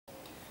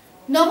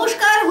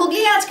নমস্কার,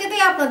 হুগলি আজকেতে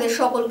আপনাদের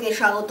সকলকে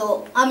স্বাগত।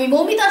 আমি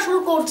মমিতা শুরু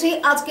করছি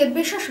আজকের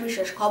বিশেষ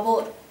বিশেষ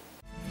খবর।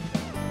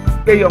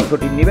 এই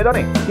অংশটির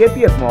নিবেদনে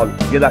কেপিএস মল,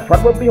 জেলার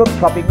সর্ববৃহৎ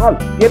শপিং মল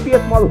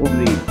কেপিএস মল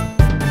হুগলি।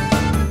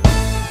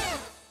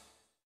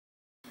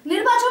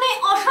 নির্বাচনে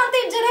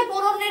অশান্তির জেরে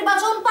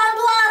পুনর্নির্বাচন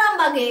পান্ডুয়া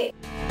আরামবাগে।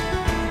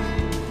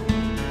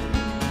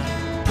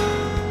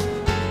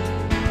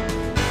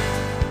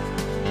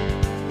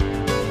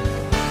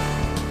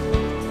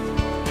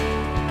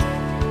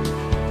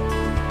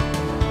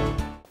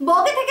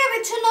 বগি থেকে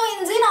বিচ্ছিন্ন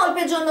ইঞ্জিন,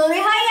 অল্পের জন্য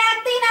রেহাই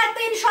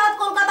 1313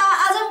 কলকাতা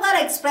আজমগড়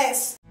এক্সপ্রেস।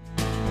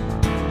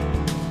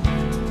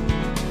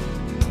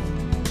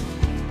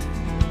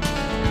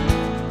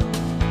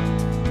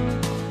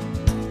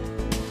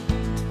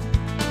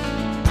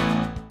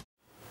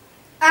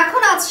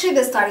 এখন আসছে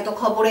বিস্তারিত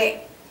খবরে।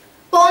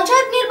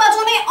 পঞ্চায়েত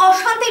নির্বাচনে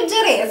অশান্তির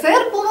জেরে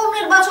ফের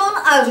পুনর্নির্বাচন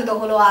আয়োজিত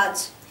হলো আজ।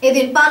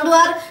 এদিন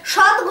পান্ডুয়ার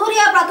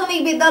সাতঘরিয়া প্রাথমিক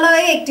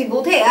বিদ্যালয়ে একটি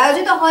বুথে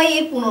আয়োজিত হয়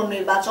এই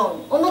পুনর্নির্বাচন।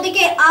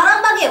 অন্যদিকে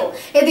আরামবাগেও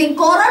এদিন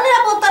কড়া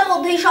নিরাপত্তার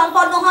মধ্যেই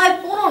সম্পন্ন হয়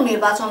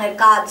পুনর্নির্বাচনের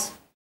কাজ।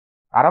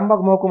 আরামবাগ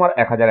মহকুমার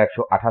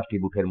 1128টি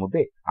বুথের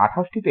মধ্যে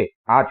 28টিতে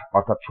আজ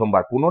অর্থাৎ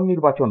সোমবার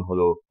পুনর্নির্বাচন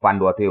হলো।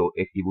 পান্ডুয়াতেও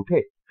একটি বুথে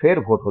ফের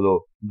ভোট হলো।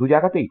 দু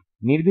জায়গাতেই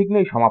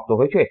নির্বিঘ্নেই সমাপ্ত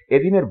হয়েছে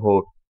এদিনের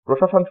ভোট।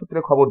 প্রশাসন সূত্রে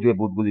খবর, যে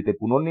বুথগুলিতে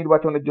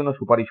পুনর্নির্বাচনের জন্য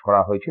সুপারিশ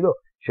করা হয়েছিল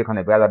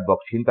সেখানে ব্যালট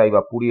বক্স ছিনতাই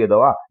বা পুড়িয়ে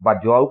দেওয়া বা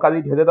জলকালি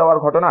ঢেলে দেওয়ার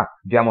ঘটনা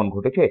যেমন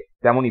ঘটেছে,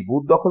 তেমনি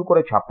বুথ দখল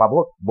করে ছাপ্পা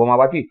ভোট,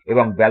 বোমাবাজি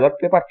এবং ব্যালট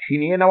পেপার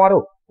ছিনিয়ে নেওয়ারও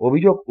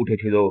অভিযোগ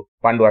উঠেছিল।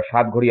 পান্ডুয়ার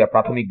সাতঘরিয়া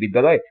প্রাথমিক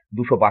বিদ্যালয়ে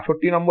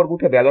 262 নম্বর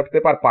বুথে ব্যালট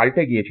পেপার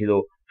পাল্টে গিয়েছিল।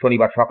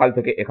 শনিবার সকাল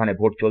থেকে এখানে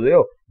ভোট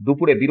চললেও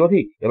দুপুরে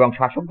বিরোধী এবং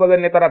শাসক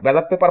দলের নেতারা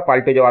ব্যালট পেপার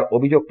পাল্টে যাওয়ার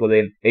অভিযোগ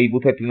তোলেন। এই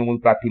বুথে তৃণমূল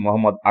প্রার্থী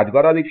মোহাম্মদ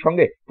আজগর আলীর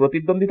সঙ্গে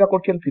প্রতিদ্বন্দ্বিতা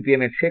করছেন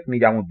সিপিএম এর শেখ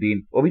নিজামুদ্দিন।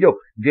 অভিযোগ,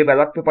 যে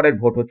ব্যালট পেপারের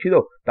ভোট হচ্ছিল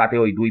তাতে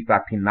ওই দুই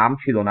প্রার্থীর নাম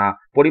ছিল না,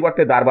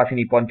 পরিবর্তে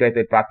দ্বারবাসিনী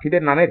পঞ্চায়েতের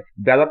প্রার্থীদের নামের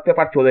ব্যালট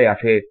পেপার চলে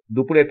আসে।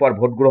 দুপুরের পর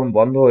ভোট গ্রহণ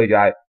বন্ধ হয়ে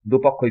যায়।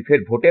 দুপক্ষই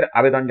ফের ভোটের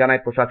আবেদন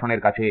জানায়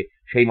প্রশাসনের কাছে।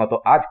 সেই মতো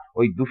আজ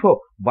ওই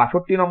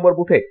 262 নম্বর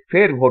বুথে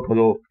ফের ভোট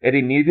হলো।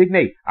 এদিন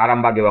নির্বিঘ্নেই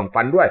আরামবাগ এবং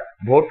পান্ডুয়ায়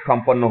ভোট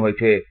সম্পন্ন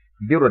হয়েছে।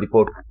 ব্যুরো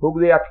রিপোর্ট,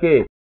 হুগলি আজকে।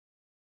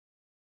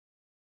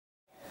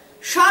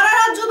 সারা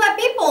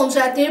রাজ্যব্যাপী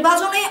পঞ্চায়েত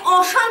নির্বাচনে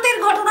অশান্তির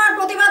ঘটনার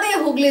প্রতিবাদে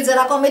হুগলি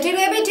জেলা কমিটির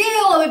এবিটিএ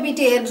ও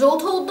ওবিপিটি এর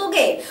যৌথ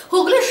উদ্যোগে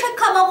হুগলি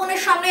শিক্ষা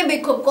ভবনের সামনে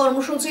বিক্ষোভ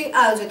কর্মসূচি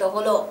আয়োজিত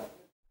হলো।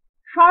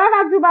 সারা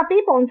রাজ্যব্যাপী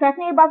পঞ্চায়েত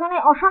নির্বাচনে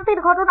অশান্তির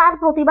ঘটনার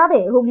প্রতিবাদে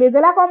হুগলি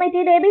জেলা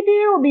কমিটির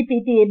এবিটিএ ও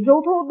ওবিপিটি এর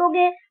যৌথ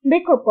উদ্যোগে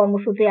বিক্ষোভ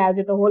কর্মসূচি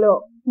আয়োজিত হলো।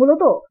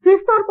 মূলত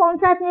ত্রিস্তর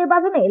পঞ্চায়েত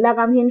নির্বাচনে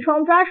লাগামহীন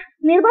সন্ত্রাস,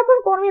 নির্বাচন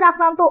কর্মীর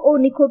আক্রান্ত ও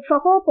নিখোঁজ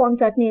সহ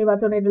পঞ্চায়েত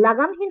নির্বাচনের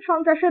লাগামহীন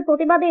সন্ত্রাসের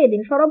প্রতিবাদে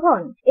এদিন সরব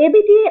হন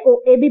এবিটিএ ও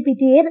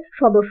এবিপিটি এর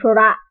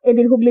সদস্যরা।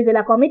 এদিন হুগলি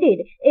জেলা কমিটির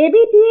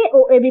এবিটিএ ও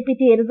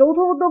এবিপিটি এর যৌথ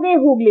উদ্যোগে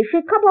হুগলি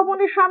শিক্ষা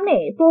ভবনের সামনে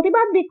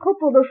প্রতিবাদ বিক্ষোভ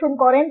প্রদর্শন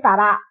করেন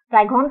তারা।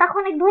 প্রায়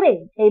ঘণ্টাখানেক ধরে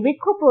এই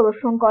বিক্ষোভ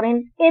প্রদর্শন করেন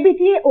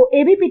এবিটিএ ও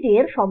এবিপিটি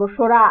এর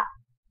সদস্যরা।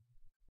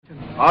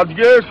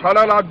 আজকে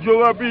সারা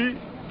রাজ্যব্যাপী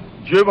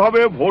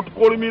যেভাবে ভোট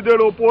কর্মীদের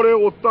ওপরে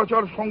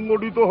অত্যাচার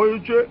সংগঠিত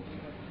হয়েছে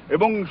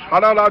এবং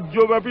সারা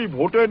রাজ্যব্যাপী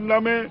ভোটের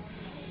নামে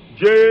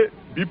যে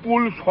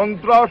বিপুল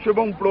সন্ত্রাস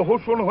এবং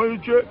প্রহসন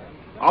হয়েছে,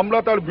 আমরা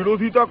তার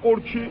বিরোধিতা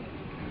করছি।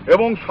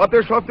 এবং সাথে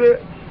সাথে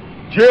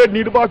যে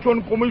নির্বাচন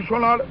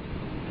কমিশনার,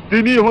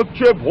 তিনি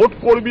ভোট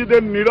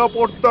কর্মীদের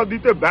নিরাপত্তা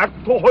দিতে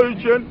ব্যর্থ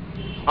হয়েছেন,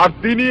 আর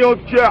তিনি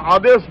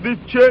আদেশ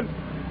দিচ্ছেন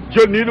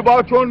যে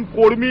নির্বাচন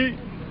কর্মী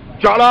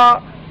যারা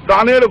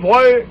প্রাণের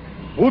ভয়ে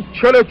বুথ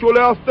ছেড়ে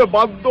চলে আসতে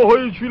বাধ্য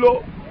হয়েছিল,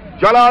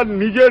 যারা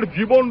নিজের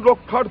জীবন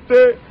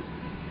রক্ষার্থে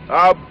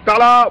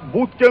তারা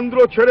বুথ কেন্দ্র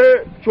ছেড়ে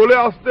চলে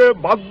আসতে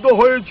বাধ্য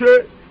হয়েছে,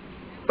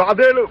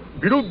 তাদের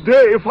বিরুদ্ধে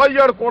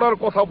এফআইআর করার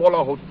কথা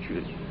বলা হচ্ছে।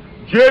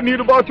 যে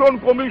নির্বাচন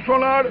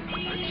কমিশনার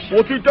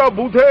প্রতিটা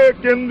বুথে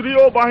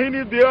কেন্দ্রীয়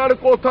বাহিনী দেওয়ার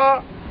কথা,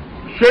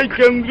 সেই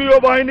কেন্দ্রীয়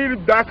বাহিনীর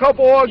দেখা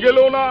পাওয়া গেল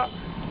না,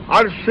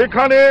 আর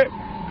সেখানে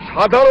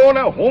সাধারণ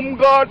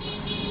হোমগার্ড,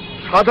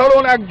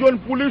 সাধারণ একজন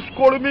পুলিশ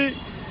কর্মী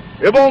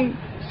এবং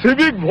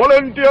সিভিক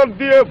ভলেন্টিয়ার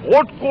দিয়ে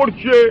ভোট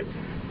করছে।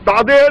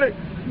 তাদের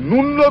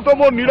ন্যূনতম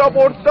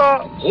নিরাপত্তা,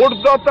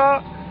 ভোটদাতা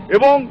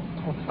এবং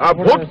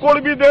ভোট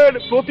কর্মীদের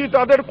প্রতি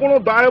তাদের কোনো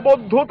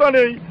দায়বদ্ধতা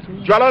নেই,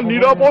 যারা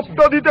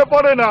নিরাপত্তা দিতে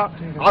পারে না।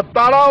 আর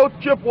তারা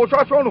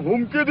প্রশাসন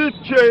হুমকি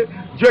দিচ্ছে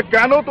যে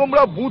কেন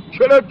তোমরা বুথ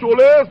ছেড়ে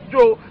চলে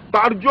এসছো,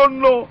 তার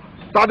জন্য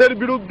তাদের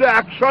বিরুদ্ধে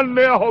অ্যাকশন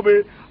নেওয়া হবে।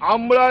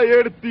 আমরা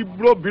এর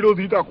তীব্র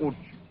বিরোধিতা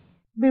করছি।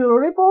 ব্যুরো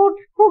রিপোর্ট,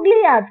 হুগলি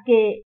আজকে।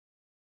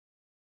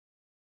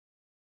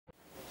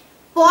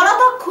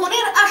 পলাতক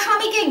খুনের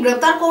আসামিকে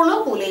গ্রেপ্তার করল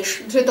পুলিশ।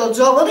 ধৃত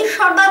জগদীশ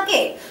সর্দারকে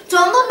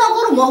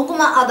চন্দননগর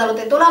মহকুমা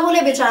আদালতে তোলা হলে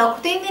বিচারক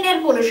 3 দিনের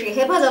পুলিশি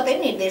হেফাজতের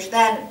নির্দেশ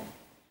দেন।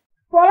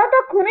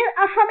 পলাতক খুনের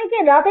আসামিকে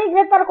রাতেই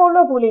গ্রেপ্তার করল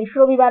পুলিশ।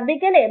 রবিবার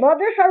বিকেলে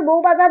ভদ্রেশ্বর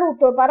বউবাজার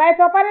উত্তরপাড়ায়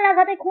চপারের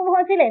আঘাতে খুন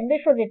হয়েছিলেন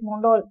বিশ্বজিৎ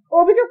মণ্ডল।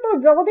 অভিযুক্ত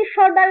জগদীশ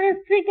সর্দারের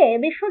স্ত্রীকে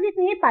বিশ্বজিৎ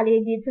নিয়ে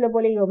পালিয়ে গিয়েছিল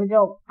বলেই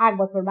অভিযোগ। 1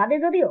 বছর বাদে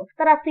যদিও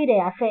তারা ফিরে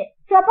আসে।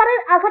 চপারের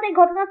আঘাতে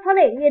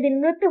ঘটনাস্থলে এদিন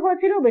মৃত্যু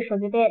হয়েছিল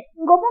বিশ্বজিতের।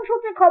 গোপন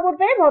সূত্রে খবর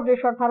পেয়ে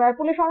ভদ্রেশ্বর থানার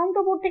পুলিশ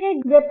অনন্তপুর থেকে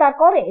গ্রেপ্তার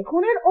করে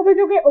খুনের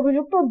অভিযোগে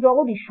অভিযুক্ত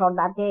জগদীশ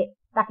সর্দারকে।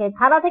 তাকে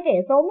থানা থেকে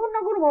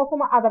চন্দননগর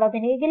মহকুমা আদালতে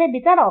নিয়ে গেলে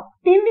বিচারক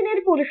 3 দিনের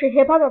পুলিশি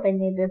হেফাজতের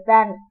নির্দেশ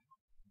দেন।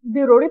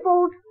 ব্যুরো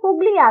রিপোর্ট,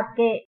 হুগলি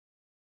আজকে।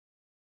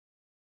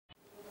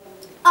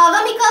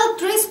 আগামীকাল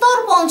ত্রিস্তর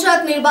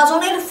পঞ্চায়েত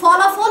নির্বাচনের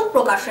ফলাফল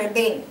প্রকাশের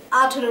দিন।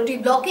 18টি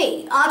ব্লকে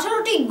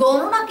 18টি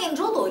গণনা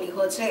কেন্দ্র তৈরি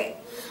হয়েছে।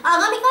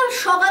 আগামীকাল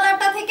সকাল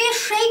 8টা থেকে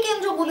সেই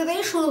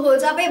কেন্দ্রগুলিতেই শুরু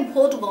হয়ে যাবে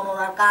ভোট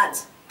গণনার কাজ।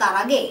 তার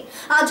আগে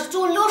আজ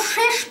চলল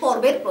শেষ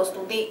পর্বের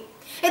প্রস্তুতি।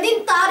 এদিন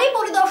তারই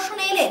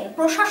পরিদর্শনে এলেন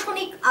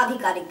প্রশাসনিক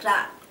আধিকারিকরা।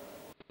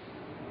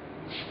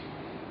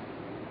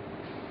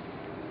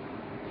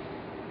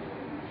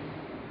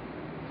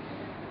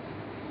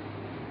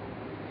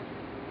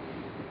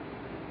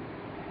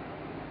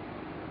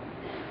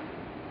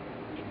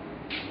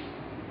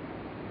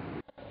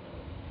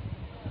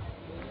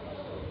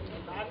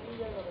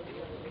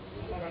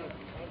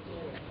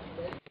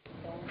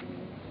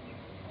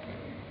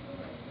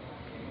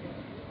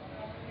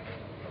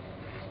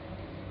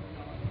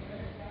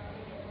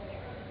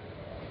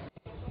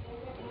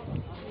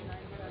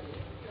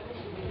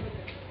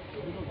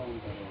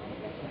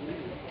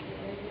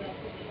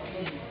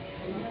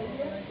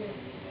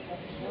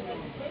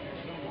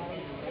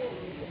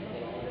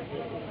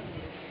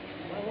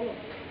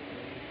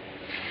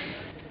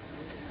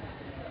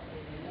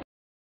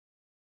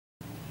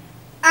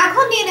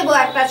 এখন নিয়ে নেব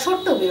একটা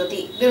ছোট্ট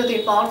বিরতি।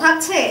 বিরতির পর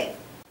থাকছে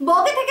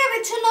বগি থেকে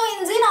বিচ্ছিন্ন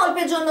ইঞ্জিন,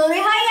 অল্পের জন্য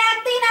রেহাই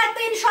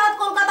 1317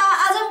 কলকাতা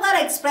আজমগড়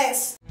এক্সপ্রেস।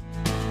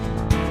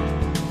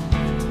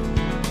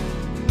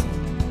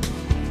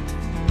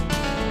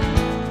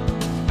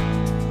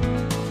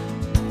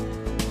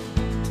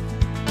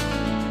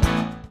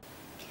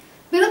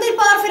 বিরতির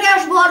পর ফিরে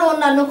আসবো আর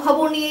অন্যান্য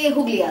খবর নিয়ে।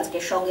 হুগলি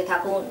আজকের সঙ্গে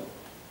থাকুন।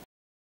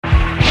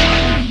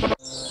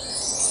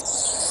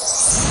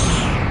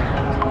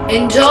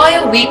 Enjoy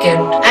a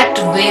weekend at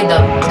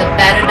Vedam, the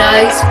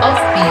paradise of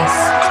peace.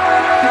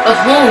 A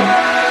home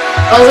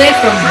away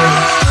from home.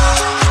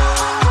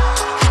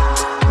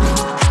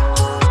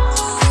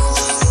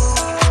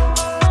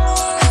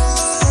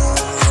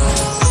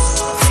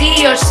 See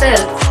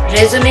yourself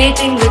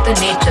resonating with the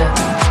nature.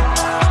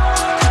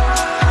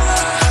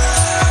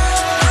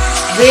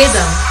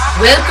 Vedam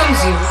welcomes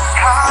you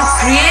to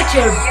create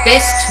your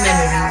best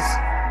memories.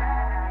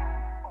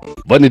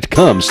 When it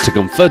comes to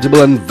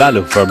comfortable and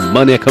value for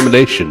money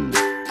accommodation,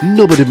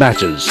 nobody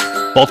matches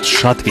Poth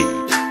Shati.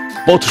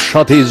 Poth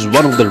Shati is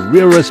one of the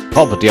rarest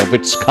property of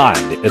its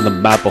kind in the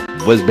map of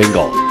West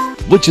Bengal,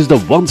 which is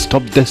the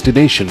one-stop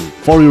destination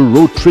for your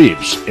road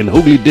trips in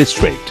Hooghly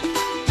district.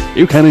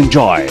 You can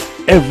enjoy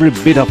every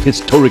bit of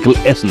historical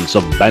essence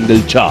of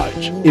Bandel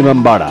Church,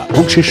 Imambara,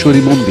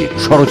 Bhuksheshwari Mandir,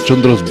 Sharat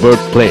Chandra's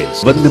birthplace,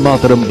 Vande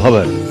Mataram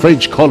Bhavan,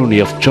 French colony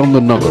of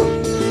Chandanagar.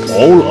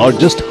 All are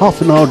just half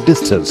an hour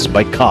distance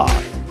by car.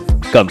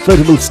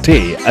 Comfortable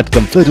stay at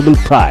comfortable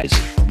price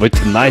with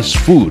nice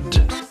food.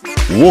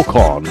 Walk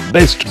on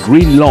best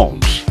green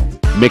lawns,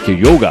 make your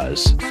yogas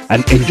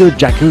and enjoy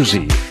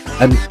jacuzzi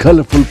and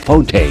colorful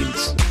fountains.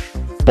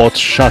 Poth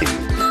Shati,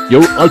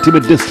 your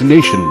ultimate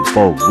destination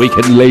for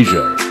weekend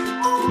leisure.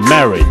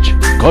 Marriage,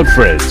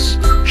 conference,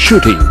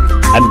 shooting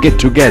and get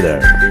together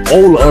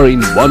all are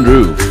in one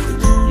roof.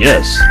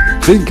 Yes,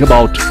 think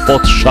about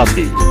Poth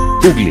Shati,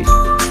 Hooghly.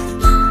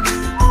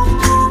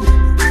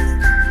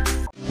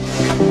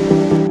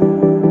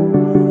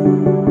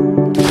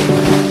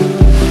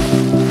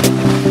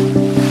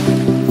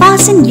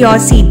 Fasten your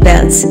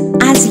seatbelts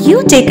as you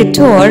take a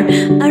tour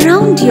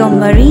around your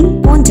marine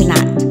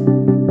wonderland.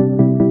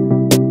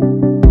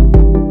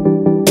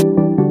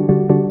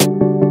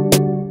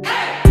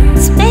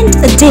 Spend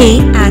a day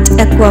at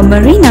Aqua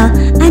Marina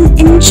and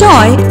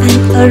enjoy an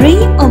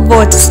array of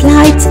water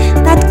slides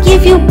that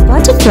give you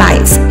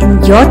butterflies in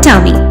your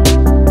tummy.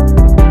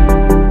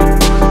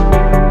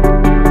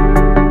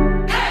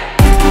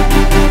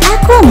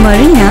 Aqua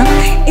Marina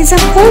is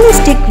a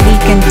holistic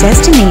weekend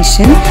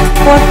destination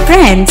for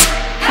friends,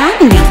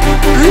 family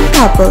and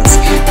couples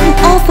and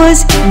offers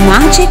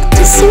magic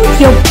to soothe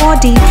your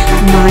body,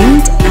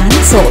 mind and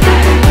soul.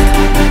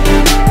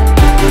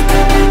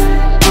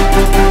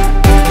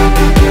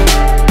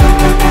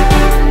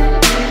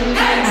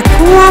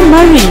 Aqua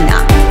Marina,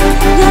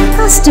 your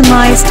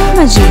customized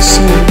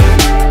magician.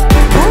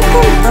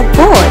 Welcome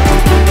aboard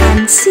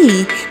and see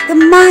the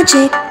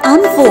magic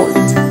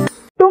unfold.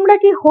 তোমরা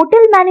কি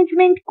hotel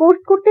management course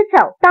করতে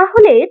চাও?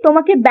 তাহলে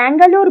তোমাকে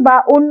ব্যাঙ্গালোর বা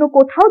অন্য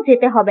কোথাও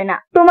যেতে হবে না।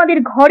 তোমাদের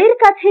ঘরের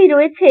কাছেই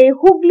রয়েছে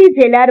হুগলি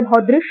জেলার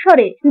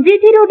ভদ্রেশ্বরে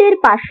জিটি রোডের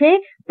পাশে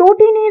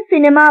তটিনী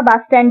সিনেমা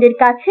বাস স্ট্যান্ডের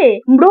কাছে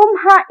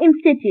ব্রহ্মা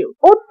ইনস্টিটিউট।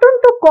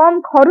 অত্যন্ত কম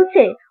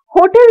খরচে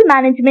হোটেল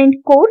ম্যানেজমেন্ট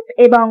কোর্স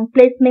এবং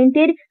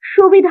প্লেসমেন্টের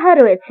সুবিধা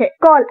রয়েছে।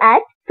 Call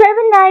at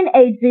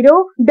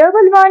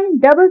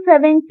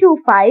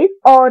 7980117725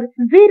 or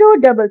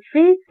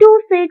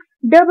 03326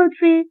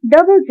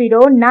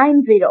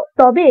 330090।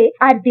 তবে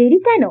আর দেরি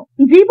কেন?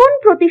 জীবন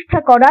প্রতিষ্ঠা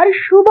করার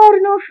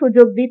সুবর্ণ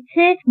সুযোগ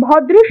দিচ্ছে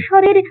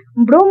ভদ্রেশ্বরের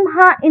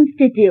ব্রহ্মা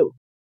ইনস্টিটিউট।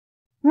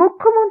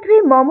 মুখ্যমন্ত্রী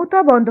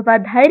মমতা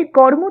বন্দ্যোপাধ্যায়ের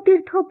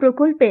কর্মতীর্থ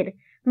প্রকল্পের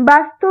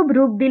বাস্তব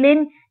রূপ দিলেন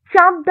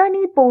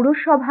চাঁপদানি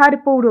পৌরসভার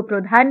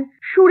পৌরপ্রধান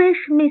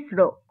সুরেশ মিশ্র।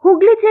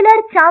 হুগলি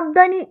জেলার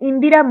চাঁপদানি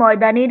ইন্দিরা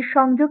ময়দানের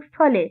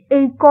সংযোগস্থলে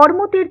এই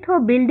কর্মতীর্থ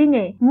বিল্ডিং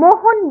এ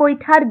মোহন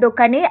বৈঠার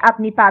দোকানে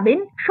আপনি পাবেন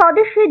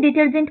স্বদেশী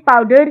detergent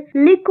powder,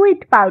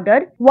 liquid powder,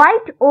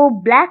 white ও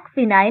black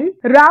phenyl,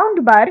 round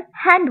bar,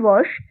 hand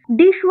wash,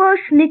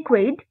 dishwash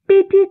liquid,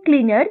 PT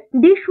cleaner,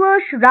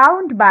 dishwash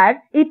round bar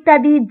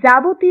ইত্যাদি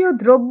যাবতীয়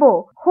দ্রব্য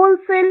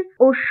হোলসেল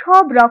ও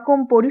সব রকম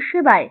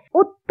পরিষেবায়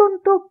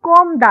অত্যন্ত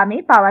কম দামে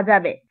পাওয়া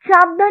যাবে।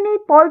 চাঁপদানি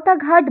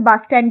পলতাঘাট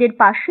বাসস্ট্যান্ডের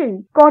পাশেই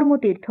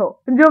কর্মতীর্থ।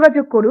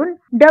 যোগাযোগ করুন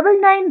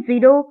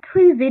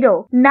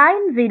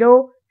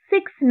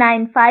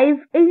 9903090695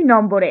 এই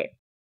নম্বরে।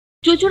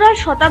 চুঁচুড়ার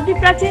শতাব্দী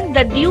প্রাচীন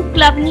দ্য ডিউক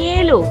ক্লাব নিয়ে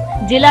এলো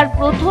জেলার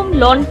প্রথম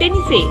লন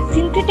টেনিসে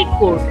সিনথেটিক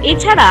কোর্ট,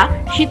 এছাড়া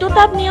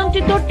শীততাপ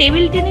নিয়ন্ত্রিত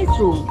টেবিল টেনিস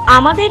রুম।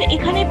 আমাদের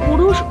এখানে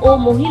পুরুষ ও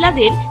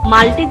মহিলাদের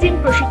মাল্টিজিম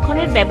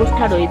প্রশিক্ষণের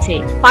ব্যবস্থা রয়েছে,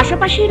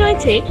 পাশাপাশি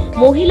রয়েছে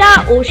মহিলা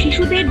ও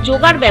শিশুদের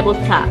যোগার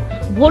ব্যবস্থা।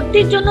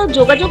 ভর্তির জন্য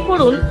যোগাযোগ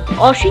করুন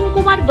Asim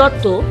Kumar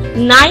Dutta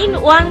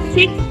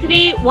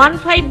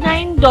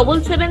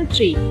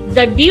 9163159773।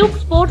 The Duke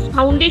sports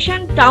foundation,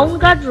 town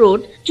guard road,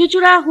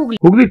 চুঁচুড়া, হুগলি।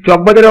 হুগলির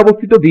চকবাজারে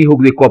অবস্থিত দি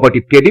হুগলি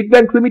কোঅপারেটিভ ক্রেডিট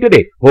ব্যাংক লিমিটেডে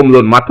হোম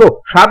লোন মাত্র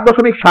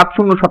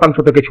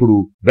 7.70% থেকে শুরু,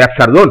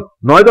 ব্যবসার লোন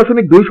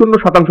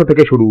 9.20%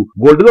 থেকে শুরু,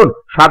 গোল্ড লোন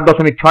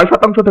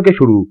 7.6% থেকে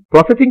শুরু,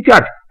 প্রসেসিং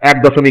চার্জ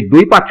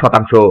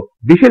 1.25%।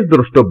 বিশেষ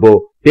দ্রষ্টব্য,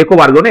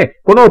 টেকওভার লোনে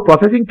কোনো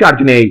প্রসেসিং চার্জ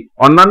নেই,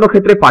 অন্যান্য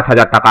ক্ষেত্রে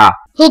 5,000 টাকা।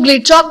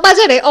 হুগলির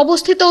চকবাজারে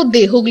অবস্থিত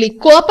দি Hooghly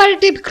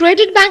cooperative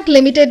credit bank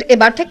limited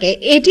এবার থেকে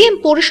এটিএম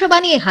পরিষেবা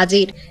নিয়ে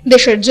হাজির।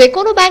 দেশের যে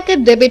কোনো ব্যাংকের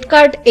ডেবিট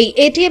কার্ড এই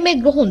এটিএম এ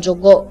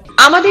গ্রহণযোগ্য।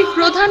 আমাদের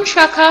প্রধান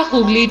শাখা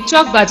হুগলির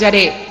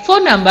চকবাজারে।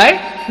 ফোন নাম্বার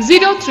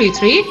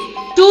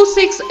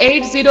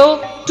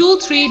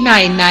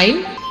 033-2680-2399,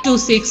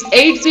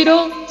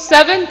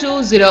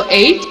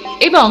 2680-7208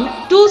 এবং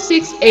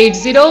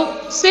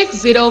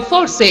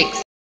 2680-6046।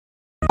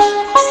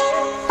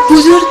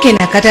 পুজোর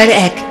কেনাকাটার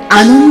এক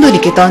আনন্দ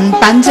নিকেতন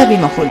পাঞ্জাবি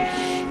মহল।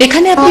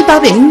 এখানে আপনি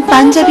পাবেন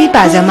পাঞ্জাবি,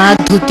 পাজামা,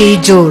 ধুতি,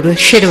 জোর,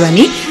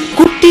 শেরওয়ানি,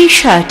 কুর্তি,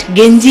 শার্ট,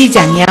 গেঞ্জি,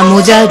 জাঙ্গিয়া,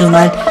 মোজা,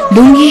 রুমাল,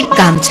 লুঙ্গি,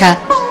 গামছা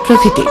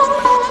প্রভৃতি।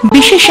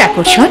 বিশেষ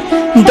আকর্ষণ,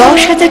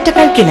 10,000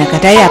 টাকার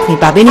কেনাকাটায় আপনি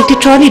পাবেন একটি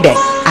ট্রলি ব্যাগ,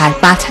 আর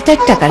 5,000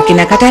 টাকার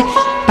কেনাকাটায়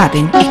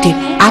পাবেন একটি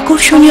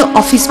আকর্ষণীয়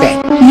অফিস ব্যাগ।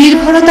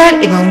 নির্ভরতার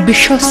এবং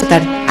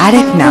বিশ্বস্ততার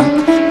আরেক নাম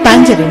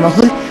পাঞ্জাবি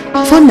মহল।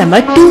 Phone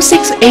number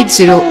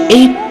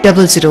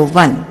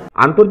 26808001।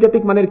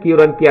 আন্তর্জাতিক মানের কিওর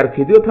অ্যান্ড কেয়ার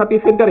ফিজিওথেরাপি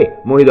সেন্টারে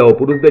মহিলা ও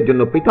পুরুষদের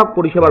জন্য পৃথক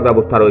পরিষেবার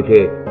ব্যবস্থা রয়েছে।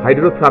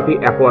 হাইড্রোথেরাপি,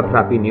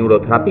 অ্যাকোয়াথেরাপি,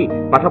 নিউরোথেরাপি,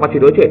 পাশাপাশি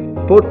রয়েছে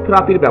স্পোর্টস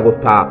থেরাপির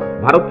ব্যবস্থা।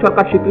 ভারত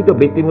সরকার স্বীকৃত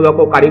বৃত্তিমূলক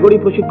ও কারিগরি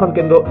প্রশিক্ষণ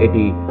কেন্দ্র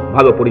এটি।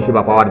 ভালো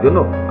পরিষেবা পাওয়ার জন্য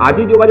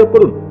আজই যোগাযোগ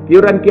করুন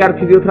cure and care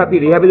physiotherapy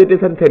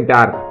rehabilitation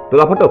centre,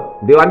 তোলাফটক,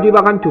 Dewanji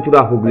বাগান,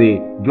 চুঁচুড়া, হুগলি।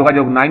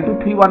 যোগাযোগ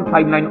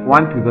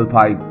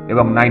 9231591555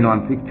 এবং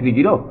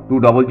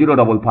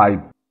 9163020055।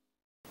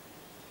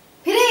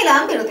 ফিরে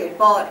এলাম বিরতির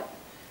পর।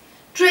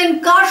 ট্রেন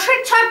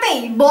কারশেড ছাড়তেই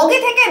বগি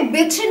থেকে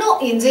বিচ্ছিন্ন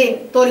ইঞ্জিন,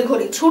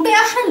 তড়িঘড়ি ছুটে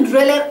আসেন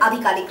রেলের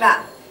আধিকারিকরা।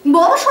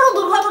 বড়সড়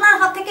দুর্ঘটনার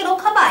হাত থেকে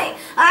রক্ষা পায়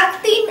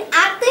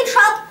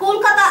 1317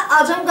 কলকাতা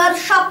আজমগড়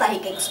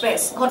সাপ্তাহিক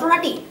এক্সপ্রেস।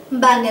 ঘটনাটি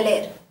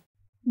ব্যান্ডেলের।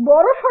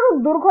 বড়সড়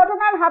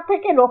দুর্ঘটনার হাত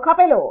থেকে রক্ষা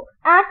পেল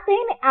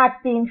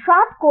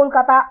 1317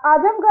 কলকাতা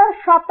আজমগড়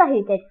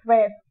সাপ্তাহিক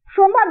এক্সপ্রেস।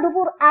 সোমবার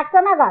দুপুর 1টা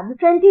নাগাদ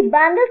ট্রেনটি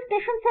ব্যান্ডেল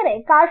স্টেশন ছেড়ে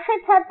কারশেড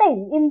ছাড়তেই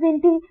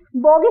ইঞ্জিনটি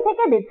বগি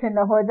থেকে বিচ্ছিন্ন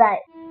হয়ে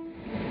যায়।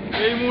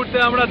 এই মুহূর্তে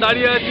আমরা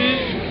দাঁড়িয়ে আছি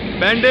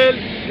ব্যান্ডেল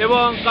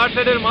এবং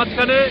কারশেডের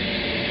মাঝখানে।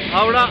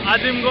 হাওড়া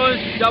আজিমগঞ্জ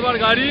যাবার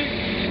গাড়ি,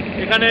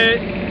 এখানে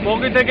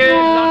বগি থেকে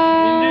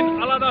ইঞ্জিন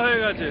আলাদা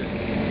হয়ে গেছে।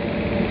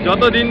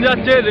 যত দিন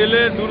যাচ্ছে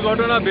রেলের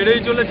দুর্ঘটনা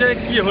বেড়েই চলেছে।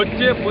 কি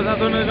হচ্ছে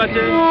প্রশাসনের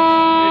কাছে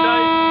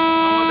এটাই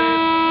আমাদের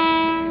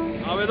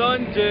আবেদন,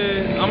 যে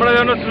আমরা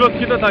যেন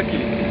সুরক্ষিত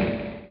থাকি।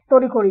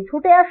 তড়িঘড়ি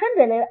ছুটে আসেন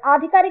রেলের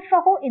আধিকারিক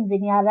সহ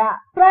ইঞ্জিনিয়াররা।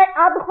 প্রায়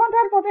আধ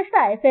ঘন্টার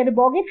প্রচেষ্টায় ফের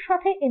বগির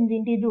সাথে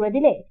ইঞ্জিনটি জুড়ে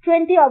দিলে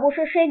ট্রেনটি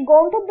অবশেষে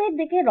গন্তব্যের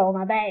দিকে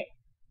রওনা দেয়।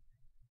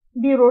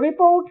 ব্যুরো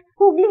রিপোর্ট,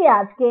 হুগলি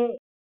আজকে।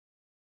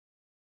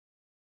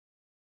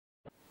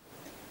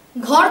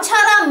 ঘর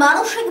ছাড়া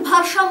মানসিক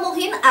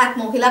ভারসাম্যহীন এক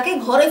মহিলাকে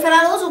ঘরে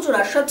ফেরালো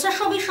চুঁচুড়ার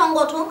স্বেচ্ছাসেবী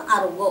সংগঠন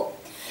আরোগ্য।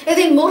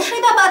 এদিন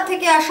মুর্শিদাবাদ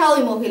থেকে আসা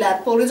ওই মহিলার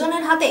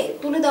পরিজনের হাতে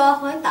তুলে দেওয়া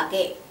হয়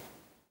তাকে।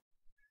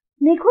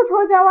 নিখোঁজ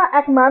হয়ে যাওয়া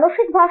এক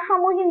মানসিক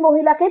ভারসাম্যহীন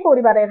মহিলাকে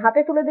পরিবারের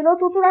হাতে তুলে দিল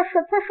চুঁচুড়ার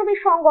স্বেচ্ছাসেবী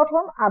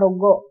সংগঠন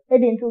আরোগ্য।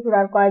 এদিন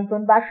চুঁচুড়ার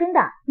কয়েকজন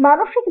বাসিন্দা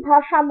মানসিক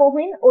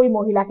ভারসাম্যহীন ওই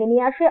মহিলাকে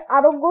নিয়ে আসে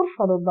আরোগ্যর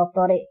সদর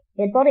দপ্তরে।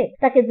 এরপরে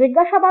তাকে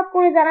জিজ্ঞাসাবাদ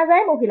করে জানা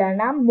যায় মহিলার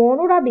নাম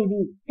মনোরা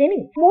বিবি। তিনি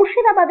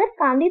মুর্শিদাবাদের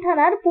কান্দি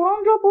থানার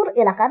পুরন্দ্রপুর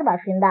এলাকার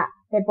বাসিন্দা।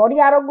 এরপরই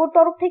আরোগ্যর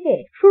তরফ থেকে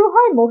শুরু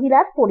হয়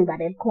মহিলার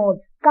পরিবারের খোঁজ।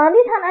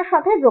 কান্দি থানার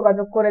সাথে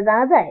যোগাযোগ করে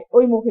জানা যায়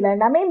ওই মহিলার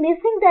নামে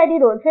মিসিং ডায়েরি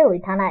রয়েছে ওই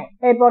থানায়।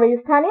 এরপরে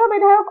স্থানীয়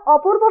বিধায়ক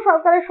অপূর্ব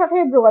সরকারের সাথে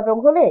যোগাযোগ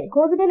হলে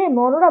খোঁজ মেলে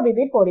মনোরা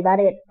বিবির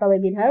পরিবারের। তবে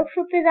বিধায়ক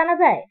সূত্রে জানা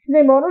যায় যে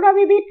মনোরা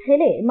বিবির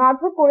ছেলে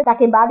মারধর করে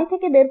তাকে বাড়ি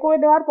থেকে বের করে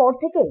দেওয়ার পর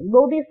থেকেই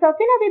বৌদি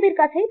সাফিনা বিবির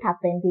কাছেই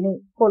থাকতেন তিনি।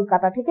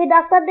 কলকাতা থেকে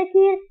ডাক্তার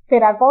দেখিয়ে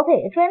ফেরার পথে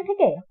ট্রেন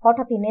থেকে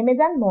হঠাৎই নেমে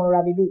যান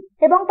মনোরা বিবি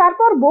এবং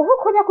তারপর বহু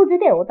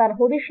খোঁজাখুঁজিতেও তার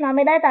হদিশ না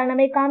মেলায় তার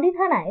নামে কান্দি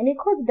থানায়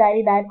নিখোঁজ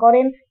ডায়েরি দায়ের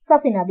করেন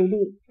সাফিনা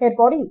বিবি।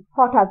 এরপরই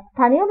হঠাৎ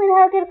স্থানীয়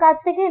বিধায়কের কাছ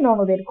থেকে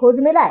ননদের খোঁজ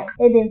মেলায়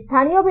এদিন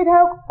স্থানীয়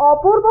বিধায়ক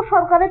অপূর্ব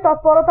সরকারের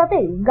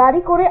তৎপরতাতেই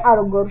গাড়ি করে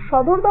আরোগ্যর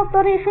সদর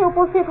দপ্তরে এসে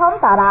উপস্থিত হন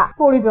তারা।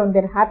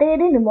 পরিজনদের হাতে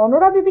এদিন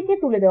মনোরা বিবিকে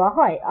তুলে দেওয়া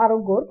হয়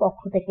আরোগ্যর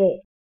পক্ষ থেকে।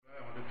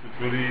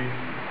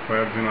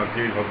 কয়েকজন আর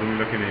কি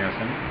ভদ্রমহিলাকে নিয়ে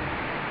আসেন।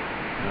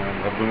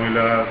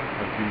 ভদ্রমহিলা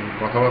আর কি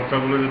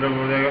কথাবার্তাগুলো যেটা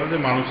বোঝা গেল যে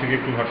মানসিক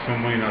একটু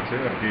ভারসাম্যহীন আছে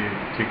আর কি,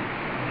 ঠিক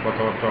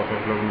কথাবার্তা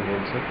অসফলগুলো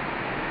বলছে।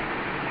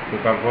 তো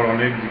তারপর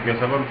অনেক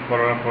জিজ্ঞাসাবাদ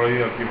করার পরেই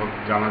আর কি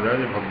জানা যায়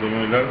যে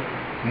ভদ্রমহিলার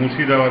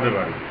মুর্শিদাবাদে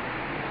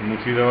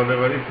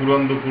বাড়ি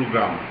পুরন্দপুর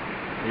গ্রাম,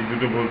 এই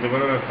দুটো বলতে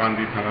পারে, আর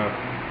কান্দি থানা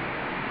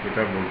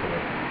এটা বলতে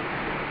পারে।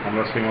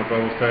 আমরা সেই মতো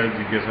অবস্থায়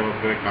জিজ্ঞাসাবাদ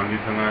করে কান্দি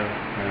থানায়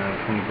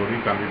ফোন করি,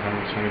 কান্দি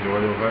থানার সঙ্গে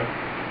যোগাযোগ হয়।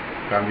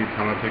 কান্দি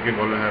থানা থেকে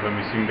বলে হ্যাঁ একটা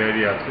মিসিং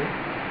ডায়েরি আছে,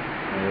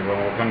 এবং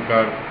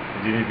ওখানকার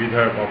যিনি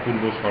বিধায়ক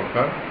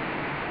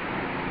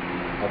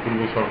অপূর্ব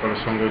সরকারের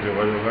সঙ্গে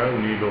যোগাযোগ হয়।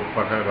 উনি লোক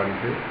পাঠায়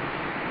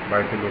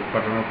বাড়িতে লোক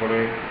পাঠানোর পরে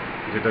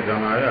যেটা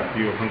জানা হয় আর কি,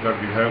 ওখানকার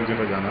বিধায়ক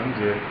যেটা জানান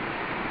যে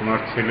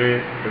ওনার ছেলে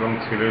এবং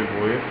ছেলের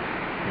বউয়ের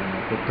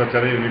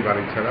অত্যাচারে উনি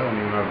বাড়ি ছাড়া,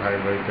 উনি ওনার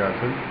ভাইয়ের বাড়িতে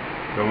আছেন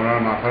এবং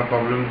ওনার মাথার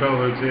প্রবলেমটাও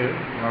হয়েছে।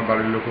 ওনার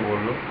বাড়ির লোকও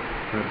বললো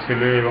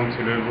ছেলে এবং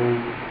ছেলের বউ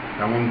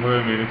এমনভাবে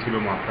মেরেছিল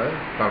মাথায়,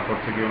 তারপর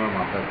থেকে ওনার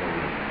মাথায়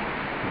প্রবলেম।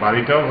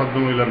 বাড়িটাও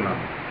ভদ্রমহিলার নাম,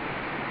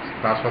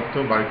 তা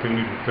সত্ত্বেও বাড়িতে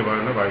উনি ঢুকতে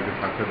পারে না, বাড়িতে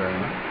থাকতে দেয়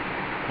না।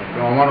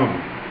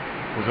 অমানবিক।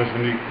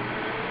 প্রশাসনিক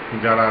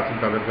যারা আছেন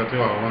তাদের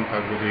কাছেও আহ্বান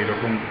থাকবে যে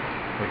এরকম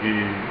কি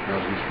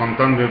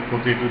সন্তানদের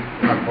প্রতি একটু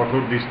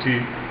কঠোর দৃষ্টি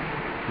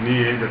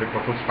নিয়ে যাতে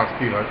কঠোর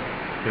শাস্তি হয়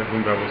এরকম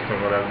ব্যবস্থা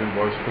করা। একজন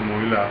বয়স্ক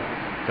মহিলা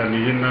তার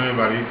নিজের নামে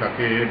বাড়ি,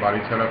 তাকে বাড়ি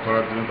ছাড়া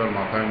করার জন্য তার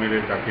মাথায় মেরে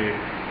তাকে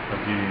আর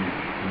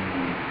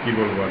কি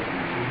বলবো আর কি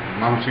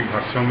মানসিক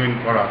ভারসাম্যহীন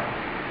করা,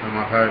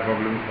 মাথায়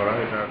প্রবলেম করা,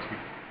 এটা ঠিক।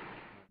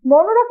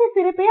 মনোরাকে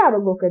ফিরে পেয়ে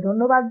আরোগ্যকে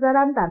ধন্যবাদ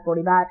জানান তার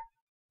পরিবার।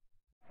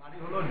 বাড়ি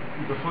হলো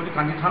যশোরী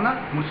কান্দি থানা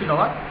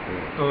মুর্শিদাবাদ।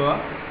 তো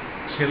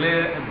ছেলে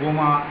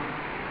বৌমা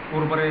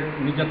ওর উপরে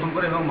নির্যাতন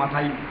করে এবং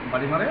মাথায়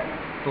বাড়ি মারে,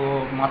 তো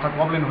মাথার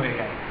প্রবলেম হয়ে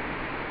যায়।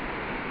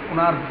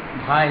 ওনার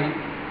ভাই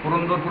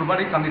পুরন্দরপুর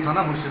বাড়ি কান্দি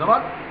থানা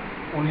মুর্শিদাবাদ,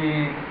 উনি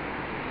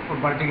ওর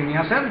বাড়ি থেকে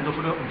নিয়ে আসেন,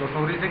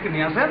 যশোরী থেকে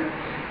নিয়ে আসেন,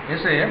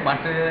 এসে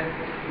বাড়িতে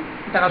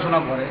দেখাশোনা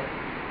করে।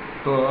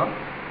 তো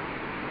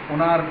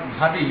ওনার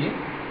ভাবি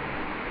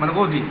মানে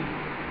বৌদি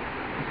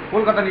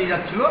কলকাতা নিয়ে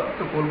যাচ্ছিল,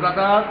 তো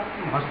কলকাতা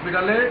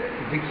হসপিটালে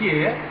দেখিয়ে,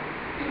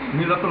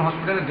 নীলরতন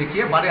হসপিটালে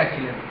দেখিয়ে বাড়ি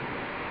আসছিলেন।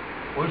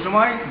 ওই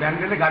সময়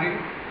ব্যান্ডেলে গাড়ির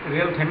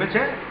রেল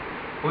থেমেছে,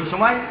 ওই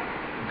সময়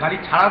গাড়ি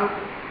ছাড়ার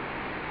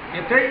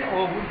এতেই ও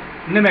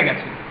নেমে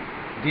গেছে।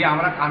 দিয়ে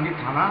আমরা কান্দি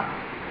থানা,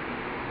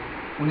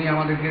 উনি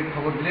আমাদেরকে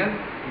খবর দিলেন,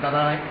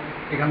 দাদা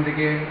এখান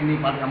থেকে ইনি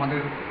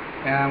আমাদের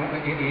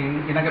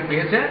এনাকে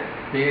পেয়ে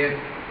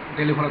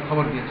টেলিফোনে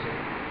খবর দিয়েছে।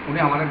 উনি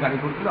আমাদের গাড়ি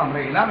করছিল, আমরা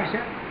এলাম, এসে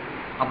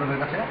আপনাদের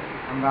কাছে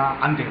আমরা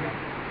আনতে গেলাম।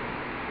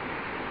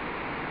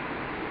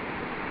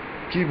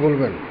 কি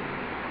বলবেন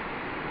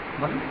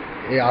বলেন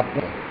এই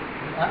আপনার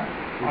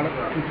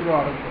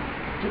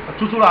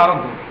চুচুড়া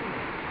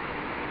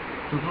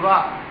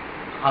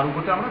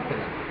আরোগ্যতে আমরা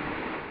পেলাম।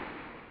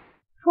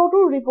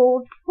 ছোটুর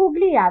রিপোর্ট,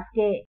 হুগলি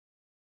আজকে।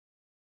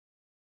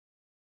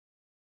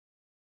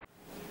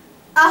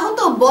 আহত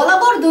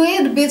বলাগড়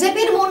 2-এর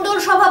বিজেপির মন্ডল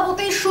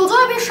সভাপতি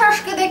সুজয়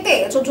বিশ্বাসকে দেখতে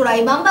চুচুড়া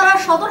ইমামবাড়া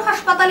সদর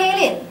হাসপাতালে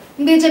এলেন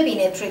বিজেপি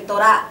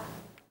নেতৃত্বরা।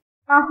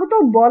 আহত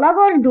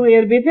বলাগড়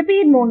 2-এর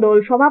বিজেপির মন্ডল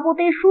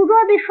সভাপতি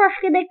সুজয়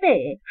বিশ্বাসকে দেখতে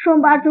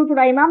সোমবার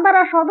চুচুড়া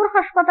ইমামবাড়া সদর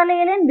হাসপাতালে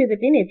এলেন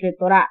বিজেপি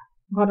নেতৃত্বরা।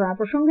 ঘটনা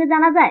প্রসঙ্গে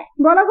জানা যায়,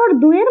 বলাগড়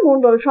 2-এর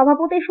মন্ডল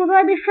সভাপতি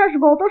সুজয় বিশ্বাস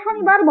গত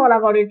শনিবার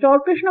বলাগড়ের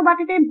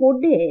চরকৃষ্ণবাটিতে ভোট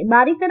দিয়ে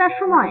বাড়ি ফেরার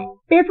সময়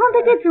পেছন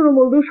থেকে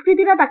তৃণমূল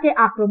দুষ্কৃতীরা তাকে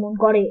আক্রমণ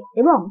করে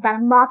এবং তার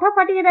মাথা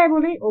ফাটিয়ে দেয়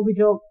বলে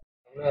অভিযোগ।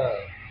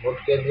 ভোট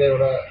কেন্দ্রে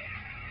ওরা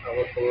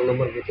আমার 15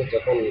 নম্বর বুথে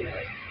যখন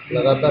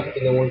লাগাতার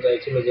তৃণমূল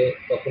চাইছিল যে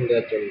তখন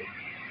দেওয়ার জন্য,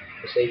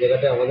 সেই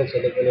জায়গাটায় আমাদের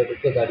ছেলেপেলে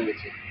ঢুকে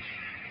দাঁড়িয়েছে।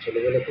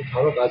 ছেলেপেলে খুব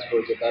ভালো কাজ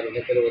করেছে, তার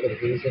ভেতরে ওদের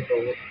হিংসের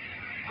প্রভাব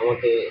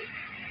আমাকে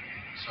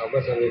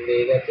সামনাসামনি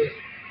পেয়ে গেছে,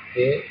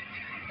 পেয়ে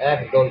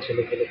একদল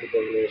ছেলেপেলে থেকে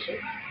এসে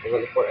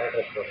আমাদের পর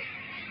অ্যাটাক করে।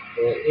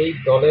 তো এই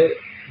দলের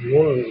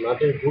মূল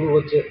নাটের গুরু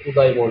হচ্ছে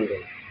উদয়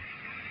মণ্ডল,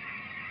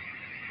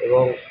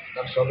 এবং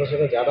তার সঙ্গে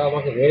সঙ্গে যারা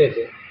আমাকে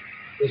মেরেছে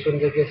পেছন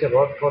থেকে এসে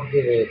রড ফট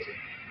দিয়ে মেরেছে।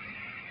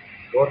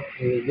 রড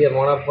দিয়ে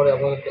মারার পরে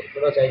আমাদের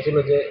ওরা চাইছিল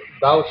যে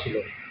দাও ছিল,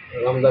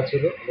 রামদা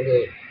ছিল আমাদের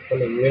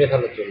ওখানে মেরে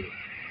ফেলার জন্য।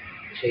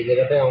 সেই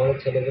জায়গাটায় আমাদের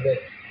ছেলেপেলে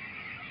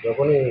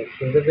যখনই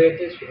শুনতে পেয়ে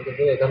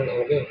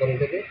আমাকে ওখান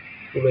থেকে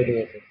তুলে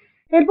নিয়ে এসেছে।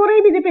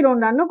 এরপরেই বিজেপির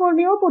অন্যান্য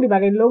কর্মী ও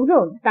পরিবারের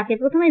লোকজন তাকে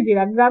প্রথমে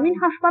জেলা গ্রামীণ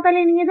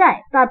হাসপাতালে নিয়ে যায়।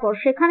 তারপর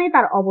সেখানে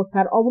তার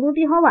অবস্থার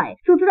অবনতি হওয়ায়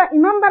চুঁচুড়া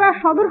ইমামবাড়া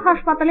সদর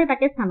হাসপাতালে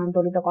তাকে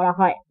স্থানান্তরিত করা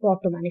হয়।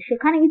 বর্তমানে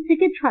সেখানেই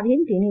চিকিৎসাধীন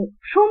তিনি।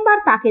 সোমবার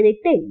তাকে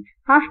দেখতেই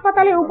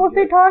হাসপাতালে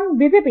উপস্থিত হন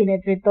বিজেপি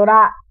নেতৃত্বরা।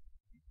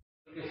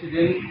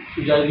 প্রেসিডেন্ট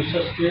সুজয়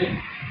বিশ্বাসকে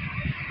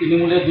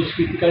তৃণমূলের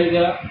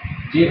দুষ্কৃতিকারীরা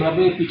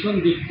যেভাবে পিছন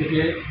দিক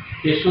থেকে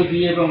কেশো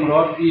দিয়ে এবং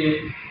রড দিয়ে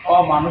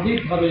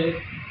অমানবিকভাবে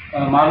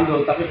মারল,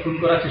 তাকে খুন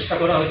করার চেষ্টা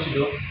করা হয়েছিল,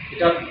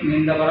 এটা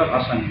নিন্দা করার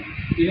ভাষা নেই।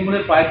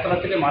 তৃণমূলের পায়ের তলা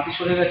থেকে মাটি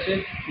সরে গেছে।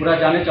 ওরা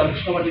জানে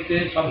 40 মাটিতে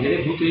সব হেরে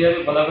ভূত হয়ে যাবে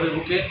গলাঘরের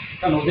বুকে,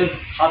 কারণ ওদের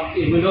হাত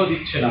এমএলএও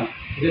দিচ্ছে না।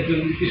 ওদের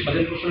দুর্নীতি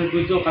স্বজন পোষণের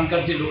বিরুদ্ধে ওখানকার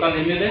যে লোকাল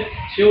এমএলএ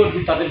সেও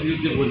তাদের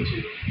বিরুদ্ধে বলছে।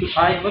 তো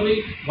স্বাভাবিকভাবেই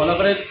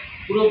গলাঘরের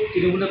পুরো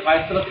তৃণমূলের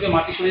পায়ের তলা থেকে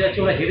মাটি সরে যাচ্ছে,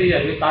 ওরা হেরে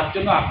যাবে। তার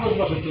জন্য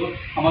আক্রোশবশত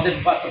আমাদের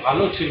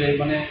ভালো ছেলে,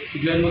 মানে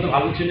সুজয়ের মতো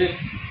ভালো ছেলে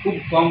খুব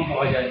কম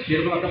পাওয়া যায়,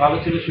 সেরকম একটা ভালো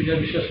ছেলে সুজয়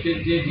বিশ্বাসকে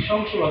যে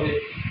নৃশংসভাবে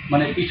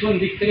মানে পিছন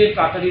দিক থেকে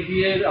কাটারি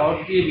দিয়ে রড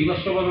দিয়ে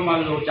বিভৎসভাবে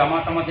মারলো। জামা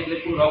টামা দেখলে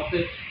পুরো রক্তে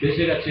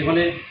ভেসে গেছে।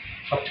 মানে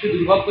সবচেয়ে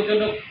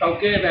দুর্ভাগ্যজনক,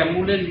 কাউকে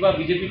অ্যাম্বুলেন্স বা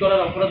বিজেপি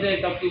করার অপরাধে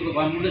কাউকে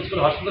অ্যাম্বুলেন্স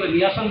করে হাসপাতালে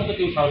নিয়ে আসার মতো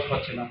কেউ সাহস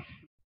পাচ্ছে না।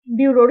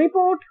 ব্যুরো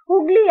রিপোর্ট,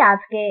 হুগলি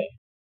আজকে।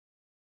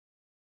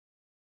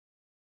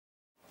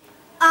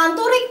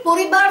 আন্তরিক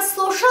পরিবার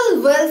সোশ্যাল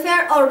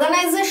ওয়েলফেয়ার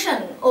অর্গানাইজেশন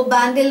ও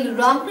ব্যান্ডেল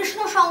রামকৃষ্ণ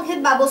সংঘের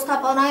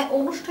ব্যবস্থাপনায়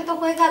অনুষ্ঠিত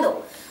হয়ে গেল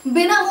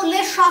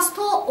বিনামূল্যে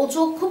স্বাস্থ্য ও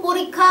চক্ষু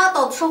পরীক্ষা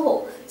তৎসহ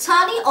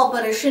ছানি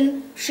অপারেশন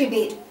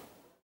শিবির।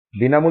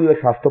 বিনামূল্যে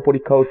স্বাস্থ্য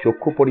পরীক্ষা ও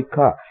চক্ষু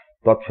পরীক্ষা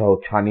তৎসহ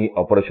ছানি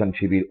অপারেশন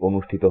শিবির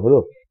অনুষ্ঠিত হল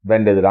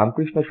ব্যান্ডেল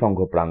রামকৃষ্ণ সংঘ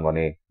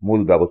প্রাঙ্গণে।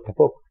 মূল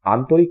ব্যবস্থাপক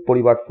আন্তরিক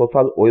পরিবার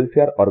সোশ্যাল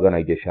ওয়েলফেয়ার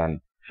অর্গানাইজেশন,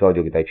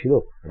 সহযোগিতায় ছিল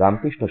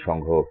রামকৃষ্ণ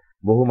সংঘ।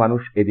 বহু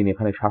মানুষ এদিন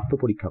এখানে স্বাস্থ্য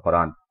পরীক্ষা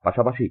করান,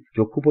 পাশাপাশি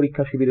চক্ষু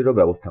পরীক্ষা শিবিরেরও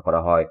ব্যবস্থা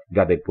করা হয়।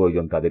 যাদের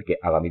প্রয়োজন তাদেরকে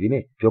আগামী দিনে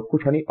চক্ষু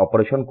ছানি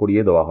অপারেশন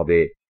করিয়ে দেওয়া হবে।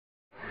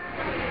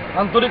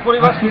 আন্তরিক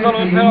পরিবার সোশ্যাল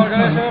ওয়েলফেয়ার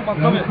অর্গানাইজেশনের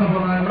মাধ্যমে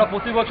আমরা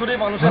প্রতি বছরই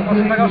মানুষের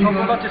পাশে থাকার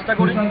সর্বদা চেষ্টা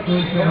করি,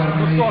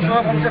 দুস্থ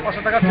অসহায় মানুষের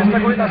পাশে থাকার চেষ্টা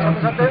করি। তার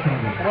সাথে সাথে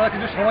আমরা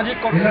কিছু সামাজিক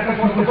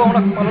কর্তব্য আমরা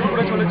পালন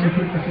করে চলেছি।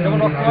 যেমন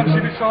রক্তদান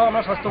শিবির সহ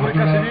আমরা স্বাস্থ্য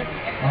পরীক্ষা শিবির,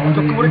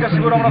 চক্ষু পরীক্ষা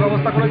শিবিরও আমরা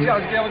ব্যবস্থা করেছি।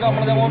 আজকে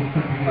আমরা যেমন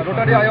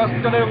রোটারি আই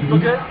হসপিটালের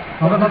উদ্যোগে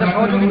আমরা তাদের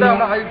সহযোগিতায়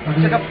আমরা আই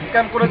চেক আপ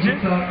ক্যাম্প করেছি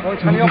এবং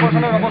ছানি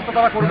অপারেশনের ব্যবস্থা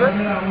তারা করবে।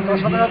 তার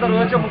সাথে সাথে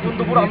রয়েছে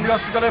মুকুন্দপুর আমলি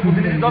হসপিটালের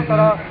প্রতিনিধি দল,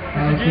 তারা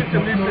ইসিজি,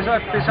 তেমনি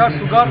প্রেশার,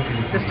 সুগার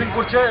টেস্টিং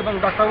করছে এবং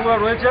ডাক্তারবাবুরা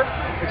রয়েছে।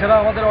 এছাড়া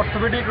আমাদের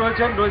অর্থোপেডিক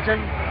রয়েছেন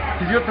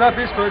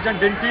ফিজিওথেরাপিস্ট রয়েছেন,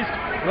 ডেন্টিস্ট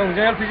এবং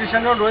জেনারেল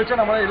ফিজিশিয়ানরাও রয়েছেন।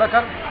 আমাদের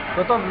এলাকার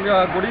যত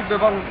গরিব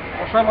এবং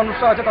অসহায়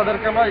মানুষরা আছে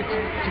তাদেরকে আমরা এই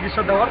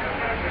চিকিৎসা দেওয়ার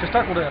চেষ্টা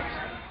করে যাচ্ছি।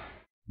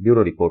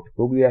 ব্যুরো রিপোর্ট,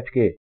 হুগলি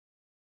আজকে।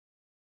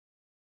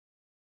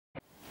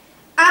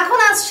 এখন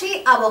আসছি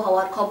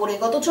আবহাওয়ার খবরে।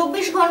 গত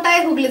 24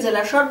 ঘন্টায় হুগলি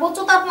জেলার সর্বোচ্চ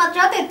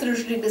তাপমাত্রা 33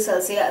 ডিগ্রি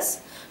সেলসিয়াস,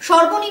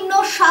 সর্বনিম্ন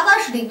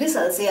 27 ডিগ্রি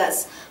সেলসিয়াস।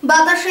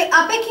 বাতাসে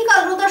আপেক্ষিক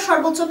আর্দ্রতার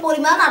সর্বোচ্চ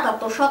পরিমাণ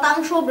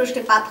 78%।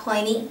 বৃষ্টিপাত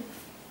হয়নি।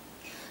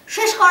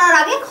 শেষ করার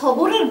আগে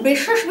খবরের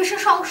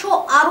বিশেষ অংশ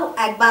আরো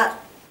একবার।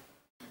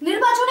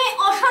 নির্বাচনে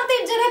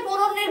অশান্তির জেরে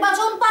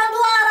পুনর্নির্বাচন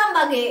পান্ডুয়া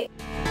আরামবাগে।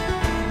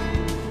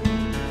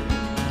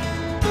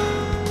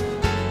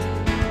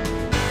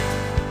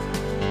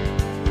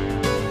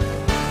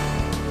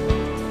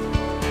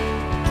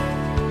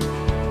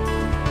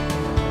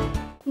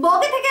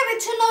 বগি থেকে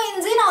বিচ্ছিন্ন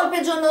ইঞ্জিন,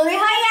 অল্পের জন্য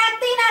রেহাই।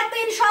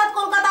 1317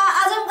 কলকাতা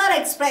আজমগড়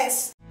এক্সপ্রেস।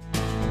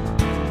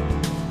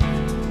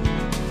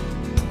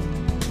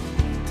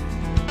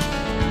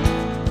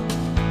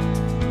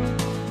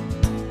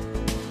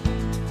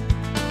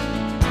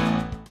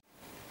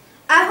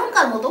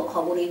 এখনকার মতো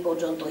খবর এই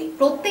পর্যন্তই।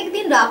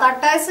 প্রত্যেকদিন রাত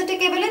 8টায় সিটি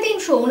কেবলে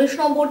 319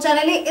 নম্বর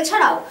চ্যানেলে,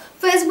 এছাড়াও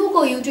ফেসবুক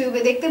ও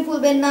ইউটিউবে দেখতে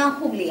ভুলবেন না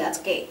হুগলি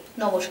আজকে।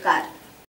 নমস্কার।